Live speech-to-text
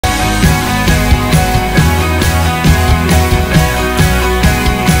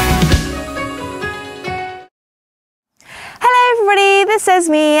it's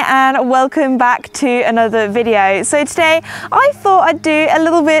Esme and welcome back to another video. So today I thought I'd do a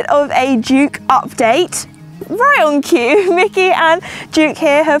little bit of a Duke update. Right on cue, Mickey and Duke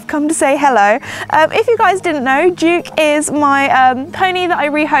here have come to say hello. If you guys didn't know, Duke is my pony that I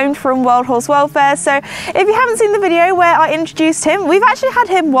rehomed from World Horse Welfare. So if you haven't seen the video where I introduced him, we've actually had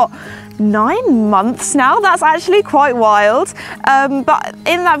him, what, 9 months now? That's actually quite wild. But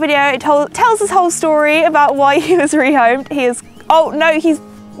in that video, it tells his whole story about why he was rehomed. He is, oh no,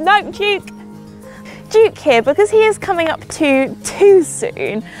 Duke here, because he is coming up to too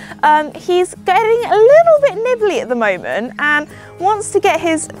soon. He's getting a little bit nibbly at the moment and wants to get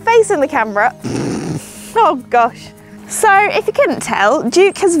his face in the camera. Oh gosh. So if you couldn't tell,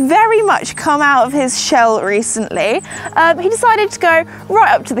 Duke has very much come out of his shell recently. He decided to go right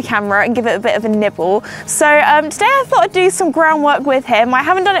up to the camera and give it a bit of a nibble. So today I thought I'd do some groundwork with him. I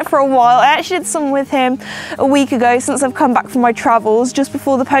haven't done it for a while. I actually did some with him a week ago since I've come back from my travels, just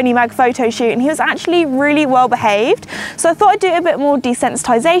before the Pony Mag photo shoot, and he was actually really well behaved. So I thought I'd do a bit more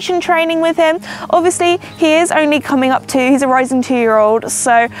desensitization training with him. Obviously, he is only coming up to, he's a rising 2-year-old,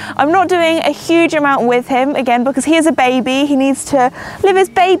 so I'm not doing a huge amount with him, again, because he is a baby. He needs to live his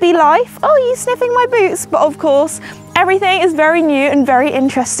baby life. Oh, you sniffing my boots? But of course, everything is very new and very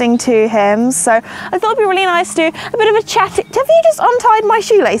interesting to him. So I thought it'd be really nice to do a bit of a chat. Have you just untied my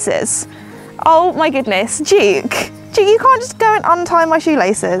shoelaces? Oh my goodness, Duke, you can't just go and untie my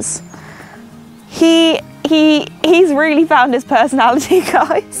shoelaces. He's really found his personality,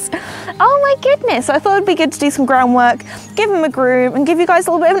 guys. Oh my goodness, I thought it'd be good to do some groundwork, give him a groom, and give you guys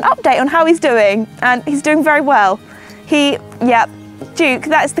a little bit of an update on how he's doing. And he's doing very well. Yeah, Duke,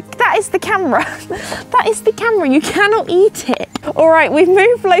 that is the camera. That is the camera, you cannot eat it. All right, we've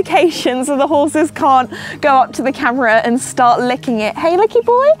moved locations so the horses can't go up to the camera and start licking it. Hey, licky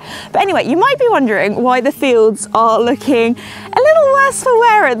boy. But anyway, you might be wondering why the fields are looking a little worse for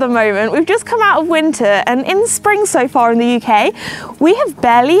wear at the moment. We've just come out of winter, and in spring so far in the UK, we have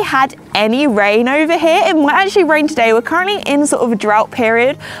barely had any rain over here. It might actually rain today. We're currently in sort of a drought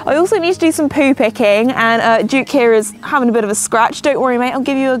period. I also need to do some poo picking, and Duke here is having a bit of a scratch. Don't worry, mate, I'll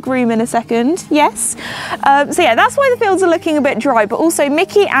give you a groom in a second. Yes. So yeah, that's why the fields are looking a bit dry, but also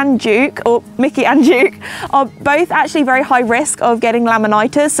Mickey and Duke are both actually very high risk of getting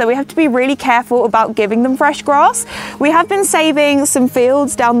laminitis, so we have to be really careful about giving them fresh grass. We have been saving some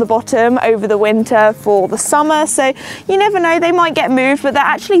fields down the bottom over the winter for the summer, so you never know, they might get moved, but they're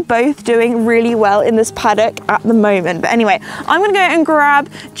actually both doing really well in this paddock at the moment. But anyway, I'm gonna go and grab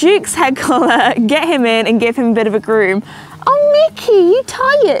Duke's head collar, get him in and give him a bit of a groom. Oh Mickey, you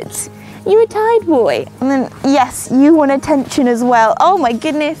tired? You a tired boy? And then yes, you want attention as well. Oh my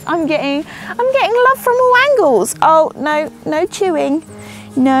goodness, I'm getting love from all angles. Oh no chewing.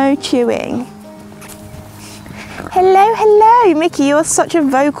 No chewing. Hello, Mickey, you're such a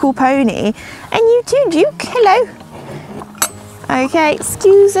vocal pony. And you too, Duke, hello. Okay,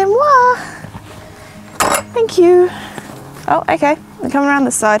 excusez-moi. Thank you. Oh, okay, I'm coming around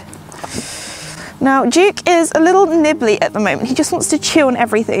this side. Now, Duke is a little nibbly at the moment. He just wants to chew on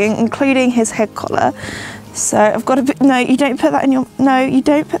everything, including his head collar. So I've got to be, no, you don't put that in your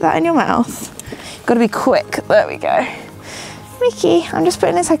mouth. You've got to be quick. There we go. Mickey, I'm just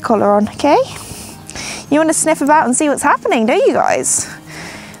putting his head collar on, okay? You want to sniff about and see what's happening, don't you guys?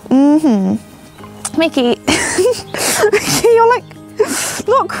 Mickey, you're like,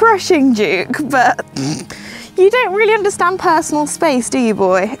 not crushing Duke, but you don't really understand personal space, do you,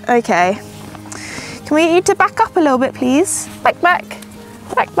 boy? Okay. Can we get you to back up a little bit, please? Back.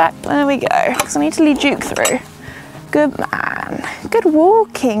 There we go. Because I need to lead Duke through. Good man. Good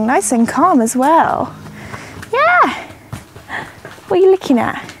walking. Nice and calm as well. Yeah. What are you looking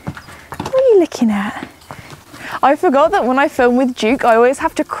at? What are you looking at? I forgot that when I film with Duke, I always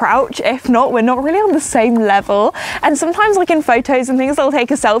have to crouch. If not, we're not really on the same level. And sometimes, like in photos and things, I'll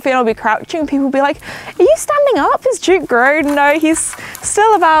take a selfie and I'll be crouching and people will be like, are you standing up? Is Duke grown? No, he's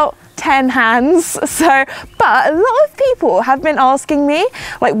still about 10 hands. So, but a lot of people have been asking me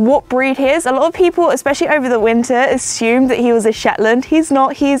like what breed he is. A lot of people, especially over the winter, assumed that he was a Shetland. He's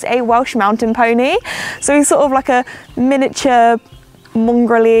not, he's a Welsh mountain pony. So he's sort of like a miniature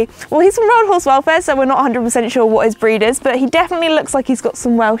mongrelly. Well, he's from World Horse Welfare, so we're not 100% sure what his breed is, but he definitely looks like he's got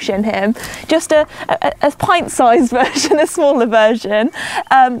some Welsh in him. Just a pint-sized version, a smaller version.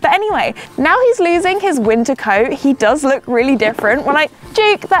 But anyway, now he's losing his winter coat. He does look really different.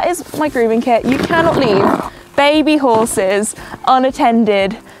 Duke, that is my grooming kit. You cannot leave baby horses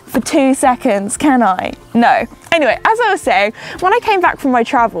unattended for 2 seconds, can I? No. Anyway, as I was saying, when I came back from my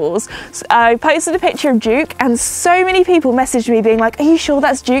travels, I posted a picture of Duke and so many people messaged me being like, are you sure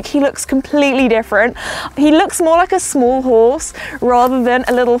that's Duke? He looks completely different. He looks more like a small horse rather than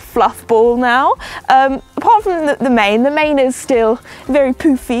a little fluff ball now. Apart from the mane is still very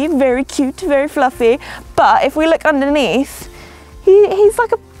poofy, very cute, very fluffy. But if we look underneath, he's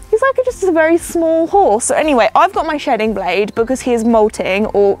like just a very small horse. So anyway, I've got my shedding blade because he is molting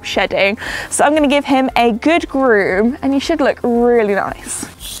or shedding. So I'm going to give him a good groom and he should look really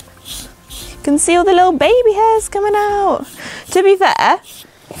nice. You can see all the little baby hairs coming out. To be fair,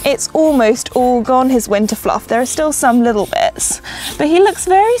 it's almost all gone, his winter fluff. There are still some little bits, but he looks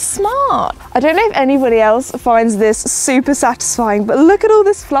very smart. I don't know if anybody else finds this super satisfying, but look at all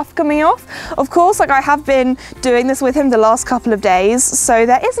this fluff coming off. Of course, like I have been doing this with him the last couple of days, so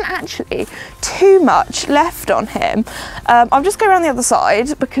there isn't actually too much left on him. I'll just go around the other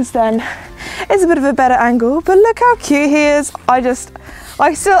side because then it's a bit of a better angle, but look how cute he is.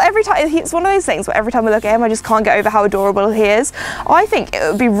 Every time, it's one of those things where every time I look at him, I just can't get over how adorable he is. I think it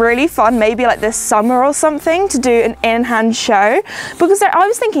would be really fun, maybe like this summer or something, to do an in-hand show, because I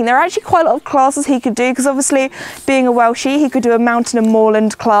was thinking there are actually quite a lot of classes he could do, because obviously being a Welshie, he could do a mountain and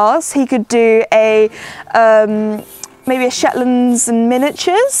moorland class, he could do a, maybe a Shetlands and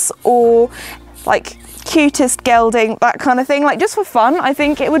miniatures, or like cutest gelding, that kind of thing, like just for fun. I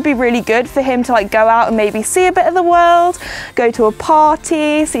think it would be really good for him to like go out and maybe see a bit of the world, go to a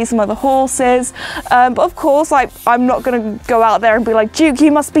party, see some other horses, but of course, like I'm not gonna go out there and be like, Duke,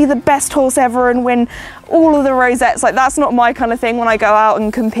 you must be the best horse ever and win all of the rosettes. Like that's not my kind of thing when I go out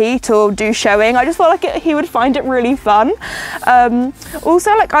and compete or do showing. I just felt like he would find it really fun.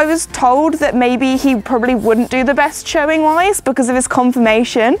 Also, like I was told that maybe he probably wouldn't do the best showing wise because of his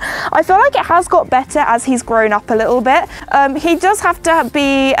conformation. I feel like it has got better as he's grown up a little bit. He does have to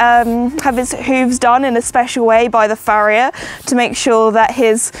be have his hooves done in a special way by the farrier to make sure that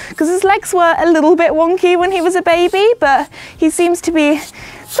because his legs were a little bit wonky when he was a baby, but he seems to be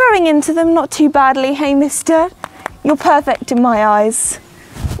growing into them not too badly. Hey mister, you're perfect in my eyes.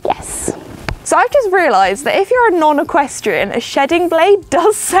 Yes. So I've just realised that if you're a non-equestrian, a shedding blade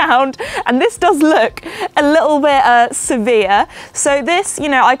does sound, and this does look, a little bit severe. So this, you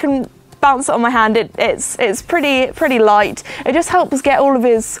know, I can bounce it on my hand. It's pretty light. It just helps get all of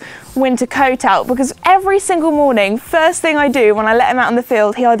his winter coat out, because every single morning, first thing I do when I let him out in the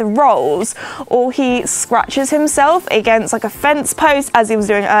field, he either rolls or he scratches himself against like a fence post, as he was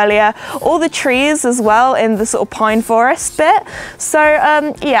doing earlier, or the trees as well in the sort of pine forest bit. So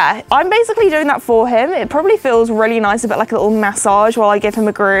yeah, I'm basically doing that for him. It probably feels really nice, a bit like a little massage while I give him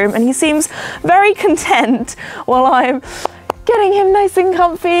a groom, and he seems very content while I'm getting him nice and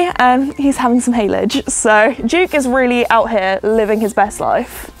comfy and he's having some haylage. So Duke is really out here living his best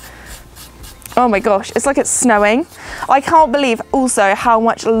life. Oh my gosh, it's like it's snowing. I can't believe also how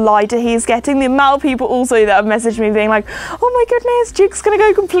much lighter he's getting. The amount of people also that have messaged me being like, oh my goodness, Duke's gonna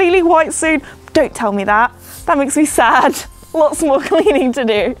go completely white soon. Don't tell me that. That makes me sad. Lots more cleaning to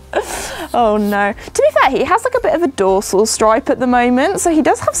do. Oh no. To be fair, he has like a bit of a dorsal stripe at the moment, so he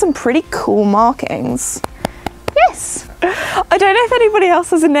does have some pretty cool markings. Yes. I don't know if anybody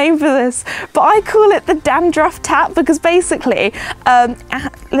else has a name for this, but I call it the dandruff tap, because basically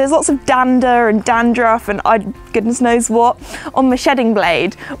there's lots of dander and dandruff and goodness knows what on my shedding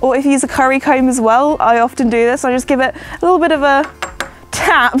blade. Or if you use a curry comb as well, I often do this. I just give it a little bit of a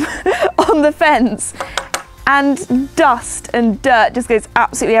tap on the fence, and dust and dirt just goes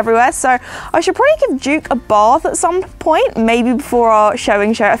absolutely everywhere. So I should probably give Duke a bath at some point, maybe before our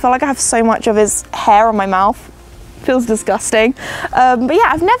showing show. I feel like I have so much of his hair on my mouth. Feels disgusting. But yeah,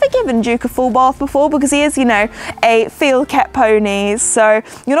 I've never given Duke a full bath before, because he is, you know, a field kept pony, so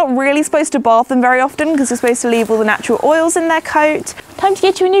you're not really supposed to bath them very often because you're supposed to leave all the natural oils in their coat. Time to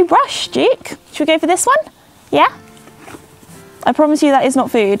get you a new brush, Duke. Should we go for this one? Yeah? I promise you that is not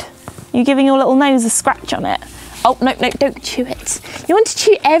food. You're giving your little nose a scratch on it. Oh, no, don't chew it. You want to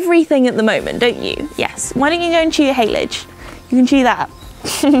chew everything at the moment, don't you? Yes. Why don't you go and chew your haylage? You can chew that.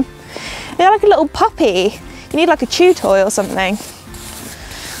 You're like a little puppy. You need like a chew toy or something.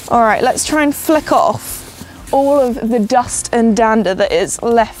 All right, let's try and flick off all of the dust and dander that is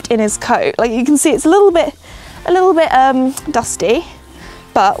left in his coat. Like you can see, it's a little bit dusty,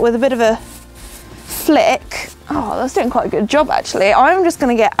 but with a bit of a flick. Oh, that's doing quite a good job actually. I'm just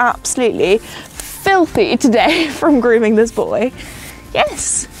gonna get absolutely filthy today from grooming this boy.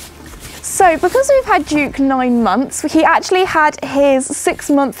 Yes. So because we've had Duke 9 months, he actually had his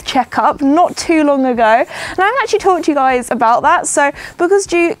 6-month checkup not too long ago, and I haven't actually talked to you guys about that. So because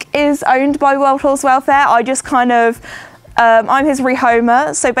Duke is owned by World Horse Welfare, I just kind of I'm his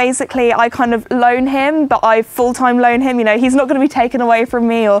rehomer, so basically I kind of loan him, but I full-time loan him. You know, he's not going to be taken away from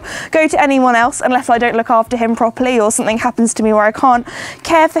me or go to anyone else unless I don't look after him properly or something happens to me where I can't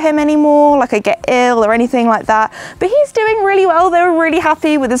care for him anymore, like I get ill or anything like that. But he's doing really well. They were really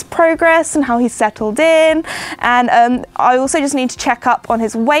happy with his progress and how he's settled in. And I also just need to check up on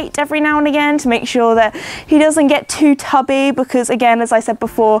his weight every now and again to make sure that he doesn't get too tubby, because again, as I said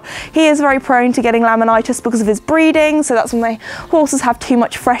before, he is very prone to getting laminitis because of his breeding. So that's when my horses have too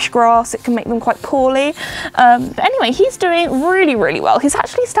much fresh grass, it can make them quite poorly. But anyway, he's doing really, really well. He's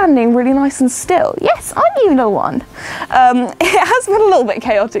actually standing really nice and still. Yes, aren't you, little one? It has been a little bit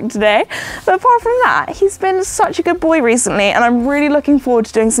chaotic today, but apart from that, he's been such a good boy recently, and I'm really looking forward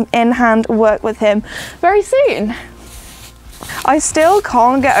to doing some in-hand work with him very soon. I still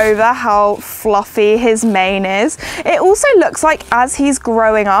can't get over how fluffy his mane is. It also looks like as he's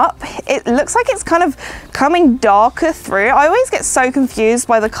growing up, it looks like it's kind of coming darker through. I always get so confused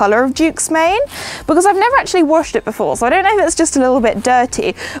by the colour of Duke's mane because I've never actually washed it before, so I don't know if it's just a little bit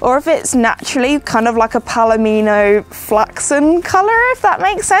dirty or if it's naturally kind of like a palomino flaxen colour, if that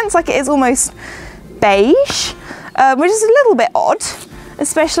makes sense. Like it is almost beige, which is a little bit odd,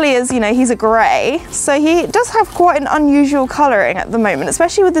 especially as, you know, he's a grey, so he does have quite an unusual colouring at the moment,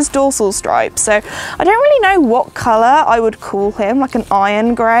 especially with his dorsal stripes. So I don't really know what colour I would call him, like an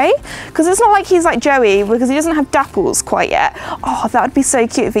iron grey, because it's not like he's like Joey, because he doesn't have dapples quite yet. Oh, that would be so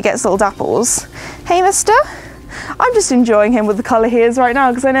cute if he gets little dapples. Hey, mister? I'm just enjoying him with the colour he is right now,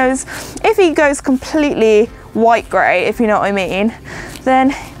 because I know if he goes completely white grey, if you know what I mean,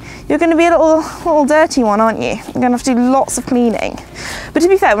 then you're going to be a little dirty one, aren't you? You're going to have to do lots of cleaning. But to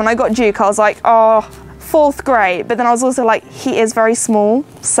be fair, when I got Duke, I was like, oh, 4th grade. But then I was also like, he is very small,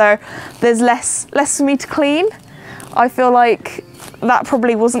 so there's less for me to clean. I feel like that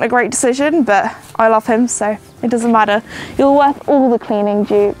probably wasn't a great decision, but I love him, so it doesn't matter. You're worth all the cleaning,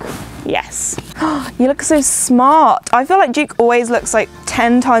 Duke. Yes. You look so smart. I feel like Duke always looks like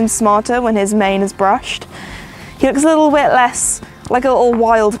 10 times smarter when his mane is brushed. He looks a little bit less like a little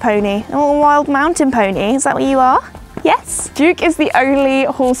wild pony, a little wild mountain pony. Is that what you are? Yes. Duke is the only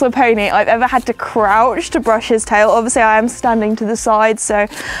horse or pony I've ever had to crouch to brush his tail. Obviously I am standing to the side, so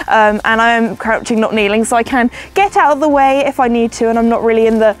and I am crouching, not kneeling, so I can get out of the way if I need to, and I'm not really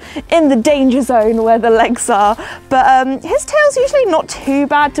in the danger zone where the legs are. But his tail's usually not too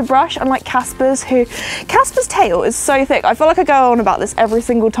bad to brush, unlike Casper's tail is so thick. I feel like I go on about this every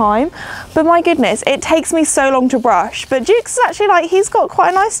single time, but my goodness, it takes me so long to brush. But Duke's is actually like, he's got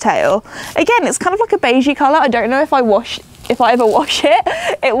quite a nice tail. Again, it's kind of like a beigey colour. I don't know if I ever wash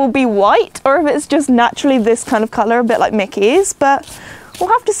it, it will be white, or if it's just naturally this kind of colour, a bit like Mickey's, but we'll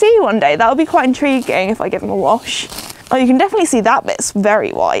have to see one day. That'll be quite intriguing if I give him a wash. Oh, you can definitely see that bit's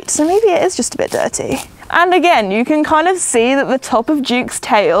very white, so maybe it is just a bit dirty. And again, you can kind of see that the top of Duke's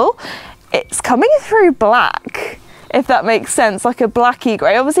tail, it's coming through black, if that makes sense, like a blacky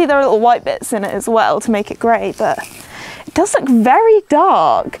grey. Obviously there are little white bits in it as well to make it grey, but it does look very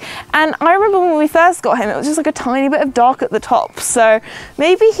dark. And I remember when we first got him, it was just like a tiny bit of dark at the top, so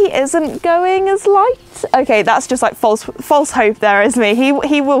maybe he isn't going as light. Okay, that's just like false hope there, Esme.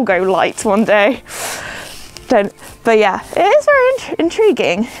 He will go light one day. But yeah, it is very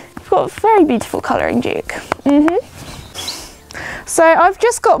intriguing. We've got very beautiful colouring, Duke. So I've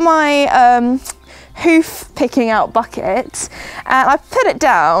just got my hoof picking out bucket, and I've put it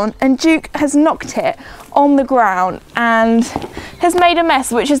down, and Duke has knocked it on the ground and has made a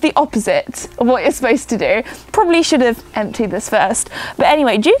mess, which is the opposite of what you're supposed to do. Probably should have emptied this first. But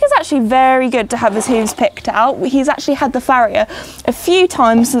anyway, Duke is actually very good to have his hooves picked out. He's actually had the farrier a few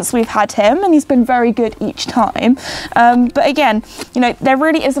times since we've had him, and he's been very good each time. But again, you know, there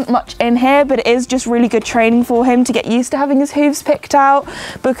really isn't much in here, but it is just really good training for him to get used to having his hooves picked out,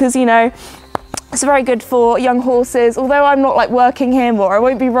 because, you know, it's very good for young horses. Although I'm not like working him, or I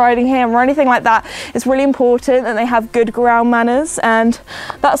won't be riding him or anything like that, it's really important that they have good ground manners, and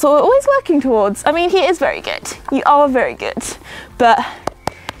that's what we're always working towards. I mean, he is very good. You are very good, but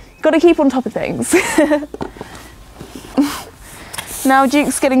you've got to keep on top of things. Now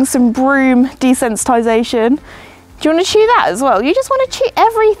Duke's getting some broom desensitization. Do you want to chew that as well? You just want to chew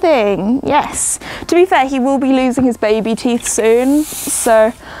everything. Yes. To be fair, he will be losing his baby teeth soon,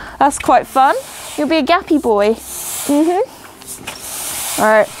 so that's quite fun. You'll be a gappy boy. All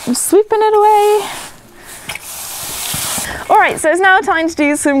right, I'm sweeping it away. All right, so it's now time to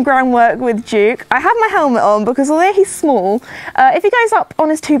do some groundwork with Duke. I have my helmet on because although he's small, if he goes up on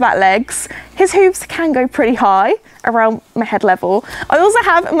his 2 back legs, his hooves can go pretty high, around my head level. I also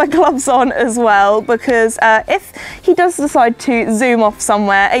have my gloves on as well because if he does decide to zoom off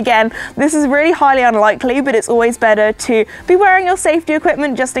somewhere, again, this is really highly unlikely, but it's always better to be wearing your safety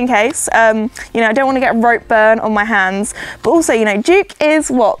equipment just in case. You know, I don't want to get rope burn on my hands, but also, you know, Duke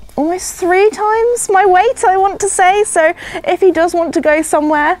is what, almost 3 times my weight, I want to say. So if he does want to go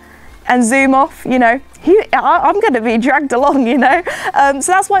somewhere and zoom off, you know, I'm going to be dragged along, you know.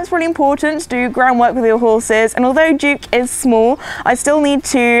 So that's why it's really important to do groundwork with your horses. And although Duke is small, I still need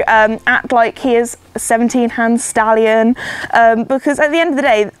to act like he is a 17-hand stallion, because at the end of the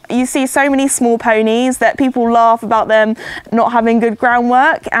day, you see so many small ponies that people laugh about them not having good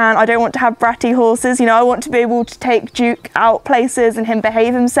groundwork, and I don't want to have bratty horses. You know, I want to be able to take Duke out places and him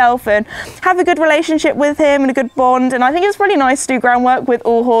behave himself and have a good relationship with him and a good bond. And I think it's really nice to do groundwork with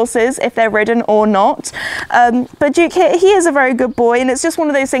all horses if they're ridden or not. But Duke, he is a very good boy, and it's just one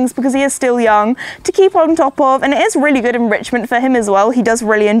of those things because he is still young to keep on top of, and it is really good enrichment for him as well. He does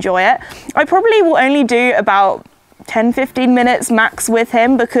really enjoy it. I probably will only do about 10-15 minutes max with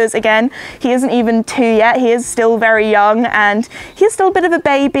him because, again, he isn't even 2 yet. He is still very young and he's still a bit of a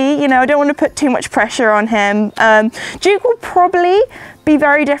baby. You know, I don't want to put too much pressure on him. Duke will probably be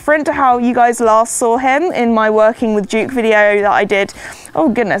very different to how you guys last saw him in my working with Duke video that I did. Oh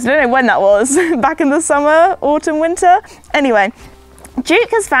goodness, I don't know when that was. Back in the summer, autumn, winter. Anyway, Duke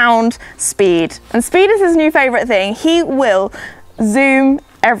has found speed, and speed is his new favourite thing. He will zoom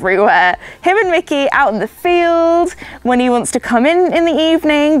everywhere. Him and Mickey out in the field, when he wants to come in the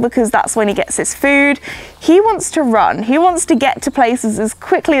evening because that's when he gets his food. He wants to run. He wants to get to places as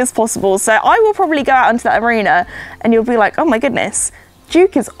quickly as possible. So I will probably go out into that arena and you'll be like, oh my goodness,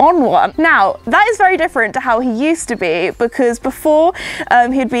 Duke is on one. Now, that is very different to how he used to be, because before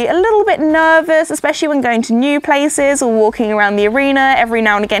he'd be a little bit nervous, especially when going to new places or walking around the arena. Every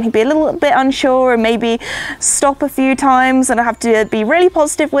now and again, he'd be a little bit unsure and maybe stop a few times, and I have to be really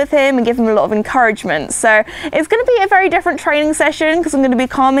positive with him and give him a lot of encouragement. So it's going to be a very different training session because I'm going to be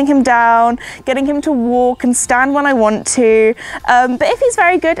calming him down, getting him to walk and stand when I want to. But if he's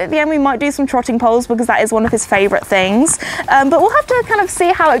very good, at the end we might do some trotting poles because that is one of his favourite things. But we'll have to kind of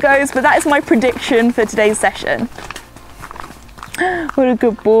see how it goes, but that is my prediction for today's session. What a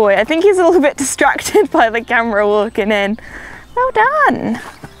good boy. I think he's a little bit distracted by the camera walking in. Well done.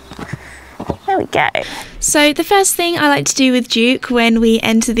 There we go. So the first thing I like to do with Duke when we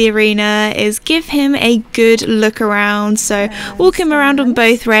enter the arena is give him a good look around. So walk him around on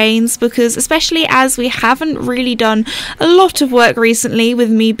both reins, because especially as we haven't really done a lot of work recently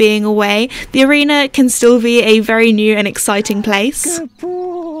with me being away, the arena can still be a very new and exciting place. Good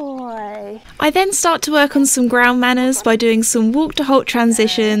boy. I then start to work on some ground manners by doing some walk to halt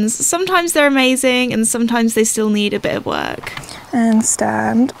transitions. Sometimes they're amazing and sometimes they still need a bit of work. And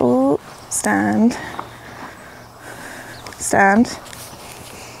stand. Oh, stand. Stand.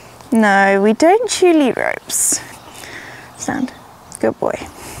 No, we don't chew lead ropes. Stand. Good boy.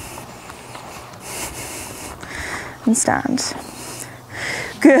 And stand.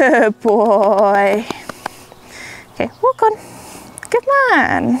 Good boy. Okay, walk on. Good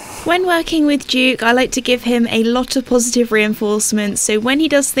man. When working with Duke, I like to give him a lot of positive reinforcement, so when he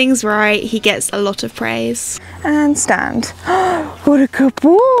does things right, he gets a lot of praise. And stand. What a good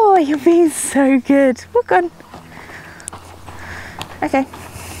boy. You're being so good. Walk on. Okay.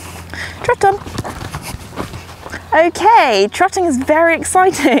 Trot on. Okay, trotting is very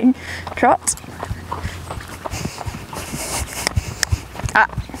exciting. Trot. Ah.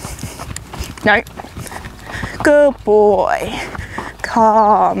 No. Good boy.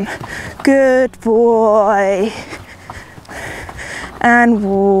 Calm. Good boy. And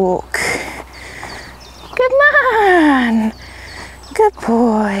walk. Good man. Good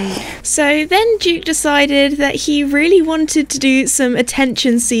boy. So then Duke decided that he really wanted to do some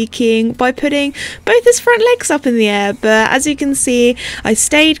attention seeking by putting both his front legs up in the air, but as you can see, I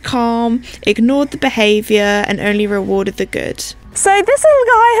stayed calm, ignored the behaviour and only rewarded the good. So this little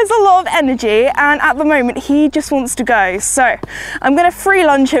guy has a lot of energy, and at the moment he just wants to go. So I'm going to free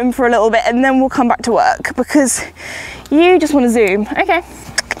lunge him for a little bit and then we'll come back to work because you just want to zoom. Okay,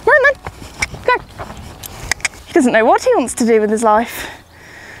 run then, go. He doesn't know what he wants to do with his life.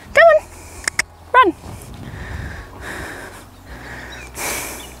 Go on, run.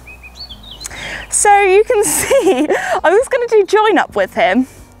 So you can see, I was going to do join up with him,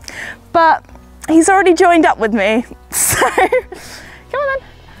 but he's already joined up with me. So, come on then.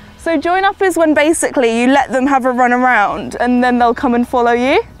 So join up is when basically you let them have a run around and then they'll come and follow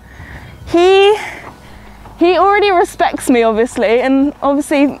you. He already respects me, obviously, and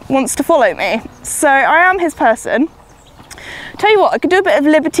obviously wants to follow me. So I am his person. Tell you what, I could do a bit of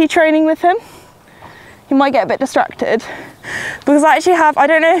liberty training with him. He might get a bit distracted because I actually have, I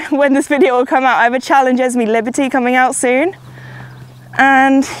don't know when this video will come out, I have a challenge Esme Liberty coming out soon.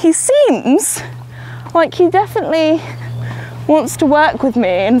 And he seems like he definitely wants to work with me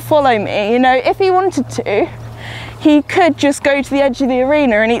and follow me. You know, if he wanted to, he could just go to the edge of the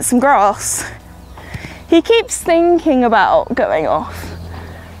arena and eat some grass. He keeps thinking about going off,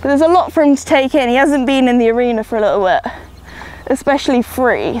 but there's a lot for him to take in. He hasn't been in the arena for a little bit, especially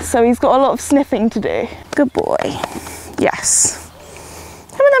free, so he's got a lot of sniffing to do. Good boy. Yes.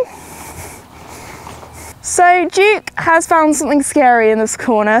 Come on then. So Duke has found something scary in this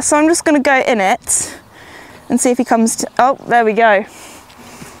corner, so I'm just going to go in it and see if he comes to... Oh, there we go.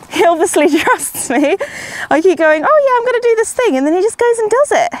 He obviously trusts me. I keep going, oh yeah, I'm going to do this thing, and then he just goes and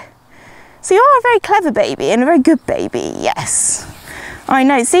does it. So you are a very clever baby and a very good baby, yes. I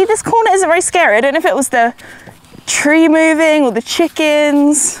know. See, this corner isn't very scary. I don't know if it was the tree moving or the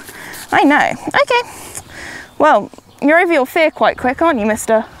chickens. I know. Okay. Well, you're over your fear quite quick, aren't you,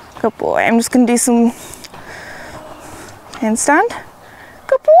 mister? Good boy. I'm just going to do some handstand.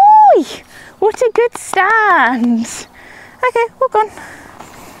 Good boy. What a good stand. Okay, walk on.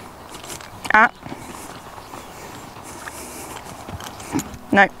 Ah.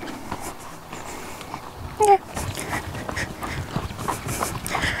 No. Okay.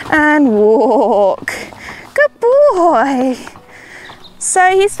 And walk. Good boy.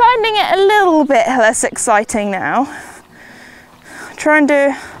 So he's finding it a little bit less exciting now. Try and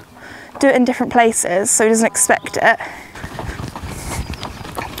do it in different places so he doesn't expect it.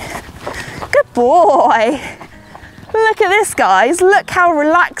 Good boy. Look at this, guys. Look how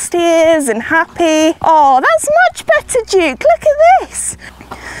relaxed he is and happy. Oh, that's much better, Duke. Look at this.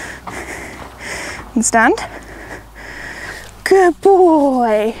 And stand. Good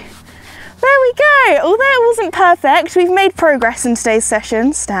boy. There we go. Although it wasn't perfect, we've made progress in today's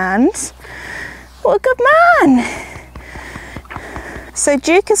session. Stand. What a good man. So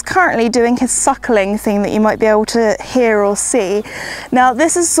Duke is currently doing his suckling thing that you might be able to hear or see. Now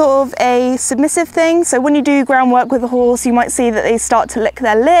this is sort of a submissive thing, so when you do groundwork with a horse you might see that they start to lick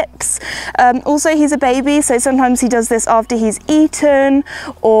their lips. Also he's a baby, so sometimes he does this after he's eaten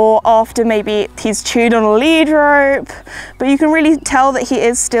or after maybe he's chewed on a lead rope, but you can really tell that he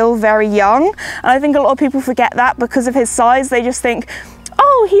is still very young, and I think a lot of people forget that because of his size. They just think,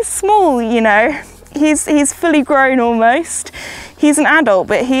 oh, he's small, you know. He's fully grown almost. He's an adult,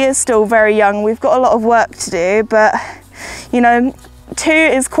 but he is still very young. We've got a lot of work to do, but you know, 2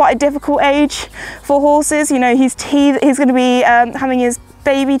 is quite a difficult age for horses. You know, he's going to be having his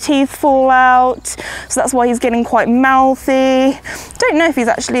baby teeth fall out, so that's why he's getting quite mouthy. Don't know if he's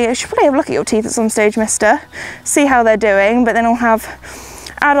actually, I should probably have a look at your teeth at some stage, mister, see how they're doing, but then I'll have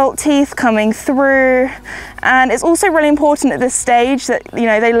adult teeth coming through. And it's also really important at this stage that, you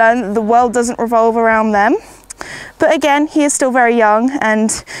know, they learn that the world doesn't revolve around them. But again, he is still very young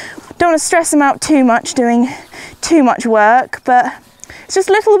and don't want to stress him out too much doing too much work, but it's just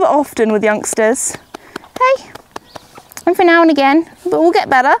a little bit often with youngsters. Hey, and for now and again, but we'll get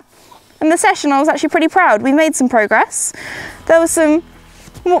better. In the session I was actually pretty proud. We made some progress. There were some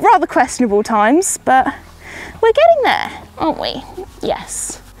rather questionable times, but we're getting there, aren't we?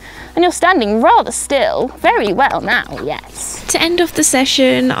 Yes. And you're standing rather still. Very well now, yes. To end off the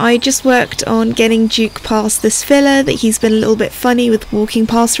session, I just worked on getting Duke past this filler that he's been a little bit funny with walking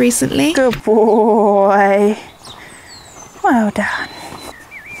past recently. Good boy. Well done.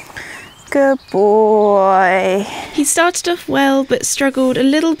 Good boy. He started off well, but struggled a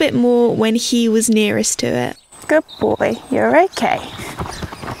little bit more when he was nearest to it. Good boy. You're okay.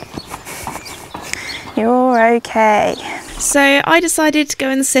 You're okay. So I decided to go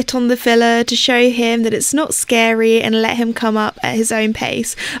and sit on the filler to show him that it's not scary and let him come up at his own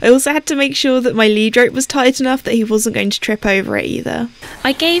pace. I also had to make sure that my lead rope was tight enough that he wasn't going to trip over it either.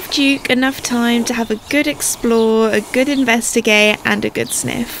 I gave Duke enough time to have a good explore, a good investigate and a good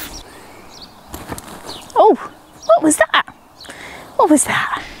sniff. Oh, what was that? What was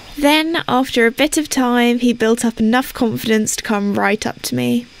that? Then, after a bit of time, he built up enough confidence to come right up to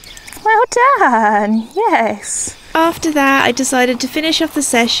me. Well done, yes. After that, I decided to finish off the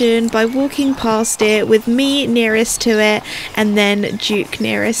session by walking past it with me nearest to it and then Duke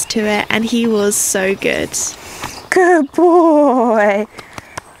nearest to it, and he was so good. Good boy.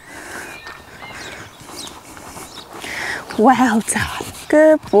 Well done.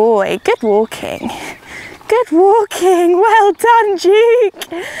 Good boy. Good walking. Good walking. Well done,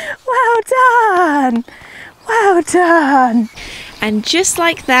 Duke. Well done. Well done. And just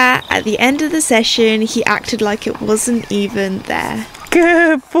like that, at the end of the session, he acted like it wasn't even there.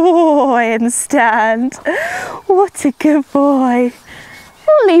 good boy in the stand. What a good boy.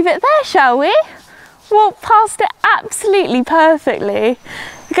 We'll leave it there, shall we? Walked past it absolutely perfectly.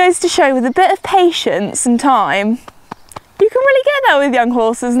 It goes to show with a bit of patience and time, you can really get there with young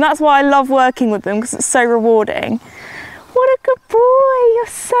horses, and that's why I love working with them, because it's so rewarding. What a good boy, you're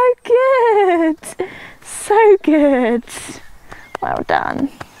so good. So good. Well done.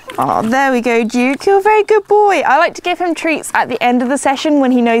 Oh, there we go, Duke. You're a very good boy. I like to give him treats at the end of the session when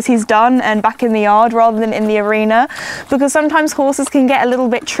he knows he's done and back in the yard rather than in the arena, because sometimes horses can get a little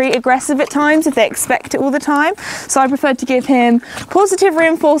bit treat aggressive at times if they expect it all the time. So I prefer to give him positive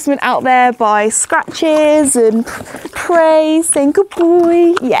reinforcement out there by scratches and praise, saying good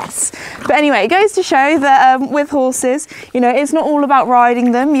boy. Yes. But anyway, it goes to show that with horses, you know, it's not all about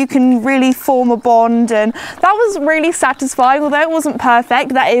riding them. You can really form a bond, and that was really satisfying. Although it wasn't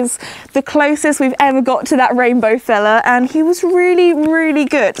perfect, that is the closest we've ever got to that rainbow fella, and he was really, really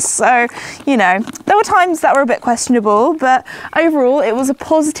good. So, you know, there were times that were a bit questionable, but overall it was a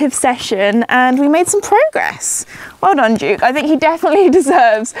positive session and we made some progress. Well done, Duke. I think he definitely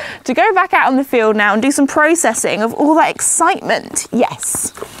deserves to go back out on the field now and do some processing of all that excitement.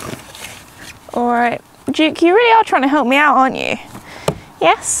 Yes. All right, Duke, you really are trying to help me out, aren't you?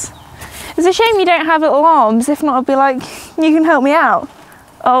 Yes. It's a shame you don't have little arms. If not, I'd be like, you can help me out.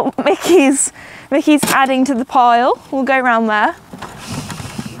 Oh, Mickey's adding to the pile. We'll go round there.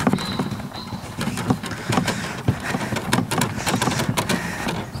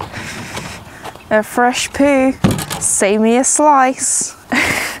 A fresh poo. Save me a slice.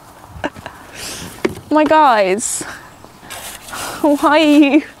 My guys, why are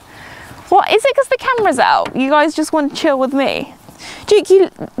you... What, is it because the camera's out? You guys just want to chill with me? Duke, you're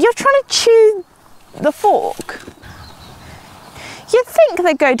trying to chew the fork. You'd think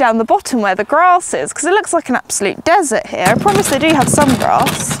they'd go down the bottom where the grass is, because it looks like an absolute desert here. I promise they do have some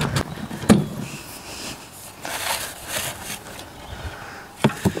grass.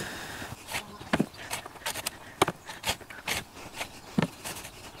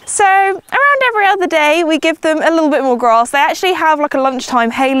 So around every other day we give them a little bit more grass. They actually have like a lunchtime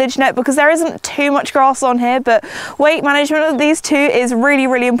haylage net because there isn't too much grass on here, but weight management of these two is really,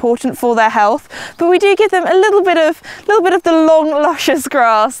 really important for their health. But we do give them a little bit of the long luscious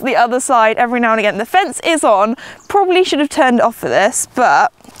grass the other side every now and again. The fence is on, probably should have turned it off for this,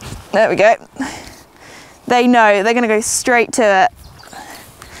 but there we go. They know they're going to go straight to it.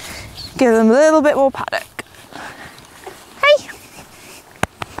 Give them a little bit more paddock. Hey.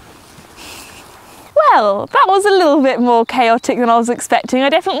 Well, that was a little bit more chaotic than I was expecting. I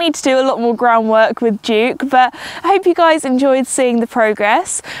definitely need to do a lot more groundwork with Duke, but I hope you guys enjoyed seeing the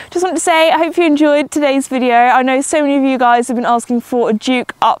progress. Just want to say, I hope you enjoyed today's video. I know so many of you guys have been asking for a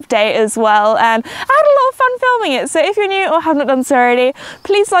Duke update as well, and I had a lot of fun filming it. So if you're new or have not done so already,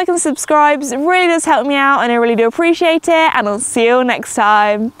 please like and subscribe. It really does help me out and I really do appreciate it, and I'll see you all next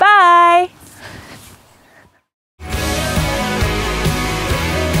time. Bye!